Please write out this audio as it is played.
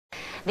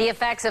The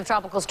effects of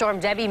Tropical Storm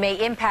Debby may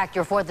impact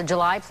your 4th of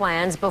July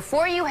plans.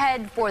 Before you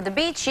head for the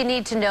beach, you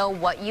need to know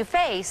what you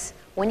face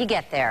when you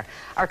get there.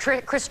 Our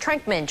Chris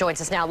Trinkman joins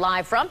us now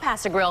live from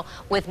Paso Grill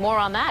with more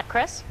on that.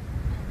 Chris?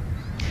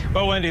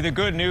 Well, Wendy, the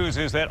good news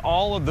is that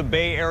all of the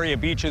Bay Area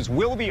beaches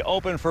will be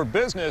open for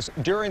business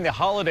during the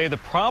holiday. The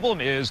problem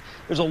is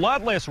there's a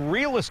lot less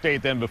real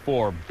estate than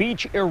before.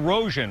 Beach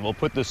erosion will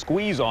put the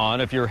squeeze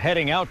on if you're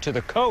heading out to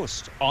the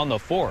coast on the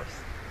 4th.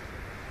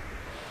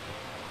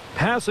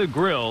 Paso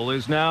Grill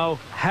is now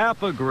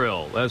half a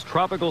grill as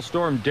Tropical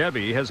Storm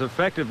Debby has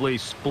effectively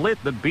split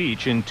the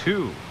beach in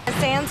two. The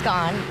sand's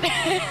gone.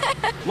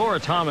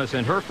 Laura Thomas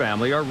and her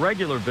family are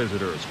regular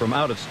visitors from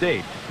out of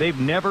state. They've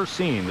never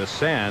seen the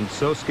sand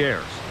so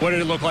scarce. What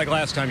did it look like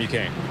last time you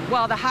came?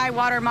 Well, the high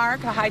water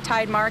mark, the high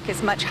tide mark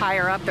is much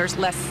higher up. There's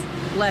less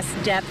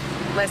depth.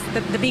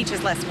 The beach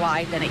is less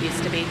wide than it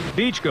used to be.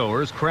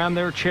 Beachgoers cram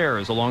their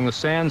chairs along the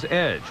sand's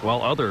edge,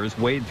 while others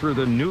wade through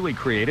the newly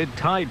created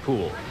tide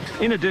pool.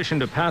 In addition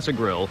to Paso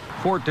Grill,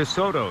 Fort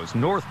DeSoto's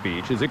North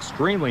Beach is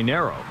extremely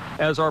narrow,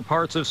 as are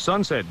parts of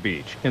Sunset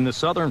Beach in the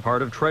southern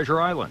part of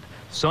Treasure Island,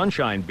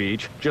 Sunshine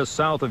Beach just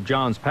south of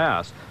Johns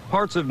Pass,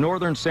 parts of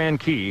northern Sand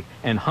Key,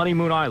 and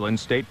Honeymoon Island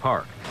State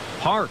Park.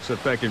 Parks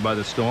affected by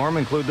the storm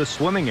include the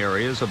swimming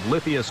areas of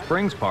Lithia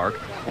Springs Park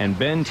and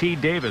Ben T.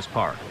 Davis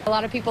Park. A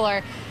lot of people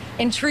are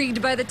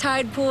intrigued by the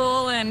tide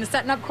pool and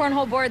setting up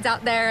cornhole boards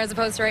out there as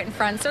opposed to right in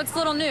front. So it's a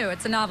little new.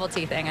 It's a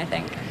novelty thing, I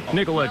think.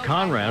 Nicolette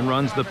Conran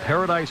runs the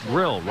Paradise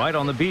Grill right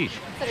on the beach.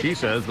 She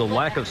says the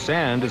lack of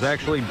sand is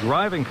actually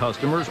driving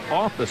customers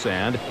off the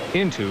sand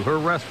into her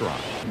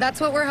restaurant.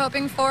 That's what we're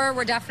hoping for.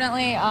 We're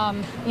definitely,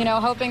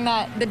 hoping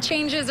that the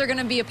changes are going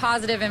to be a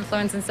positive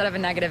influence instead of a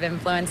negative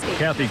influence.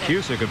 Kathy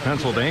Cusick of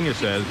Pennsylvania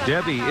says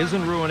Debby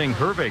isn't ruining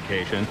her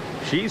vacation.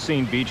 She's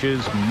seen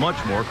beaches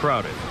much more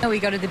crowded. We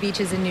go to the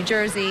beaches in New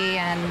Jersey,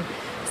 and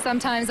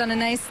sometimes on a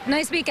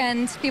nice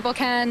weekend, people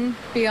can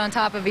be on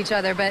top of each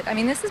other. But, I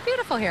mean, this is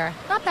beautiful here.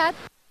 Not bad.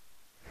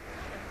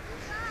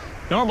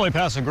 Normally,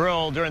 Paso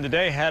Grill during the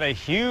day had a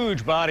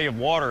huge body of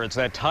water. It's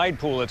that tide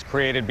pool it's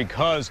created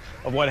because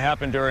of what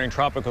happened during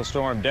Tropical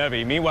Storm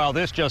Debby. Meanwhile,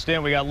 this just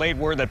in, we got late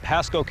word that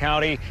Pasco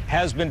County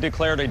has been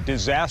declared a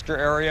disaster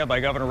area by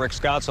Governor Rick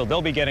Scott, so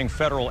they'll be getting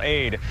federal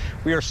aid.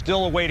 We are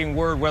still awaiting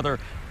word whether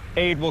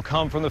aid will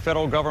come from the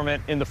federal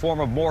government in the form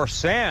of more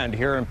sand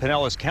here in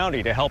Pinellas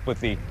County to help with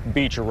the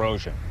beach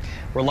erosion.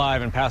 We're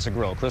live in Paso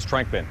Grill. Chris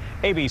Trinkman,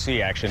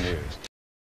 ABC Action News.